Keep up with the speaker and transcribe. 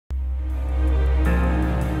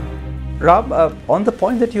Ram, on the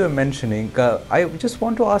point that you were mentioning, I just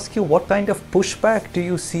want to ask you what kind of pushback do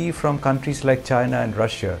you see from countries like China and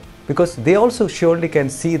Russia? Because they also surely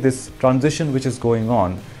can see this transition which is going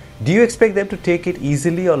on. Do you expect them to take it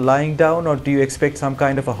easily or lying down, or do you expect some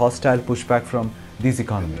kind of a hostile pushback from these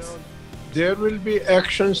economies? There will be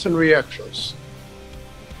actions and reactions,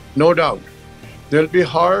 no doubt. There'll be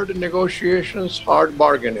hard negotiations, hard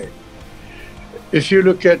bargaining. If you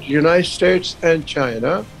look at United States and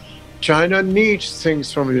China, China needs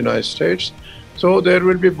things from the United States, so there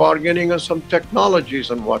will be bargaining on some technologies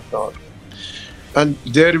and whatnot. And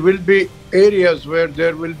there will be areas where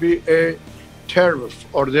there will be a tariff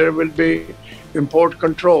or there will be import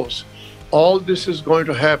controls. All this is going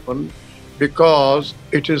to happen because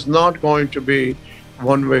it is not going to be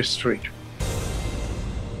one-way street.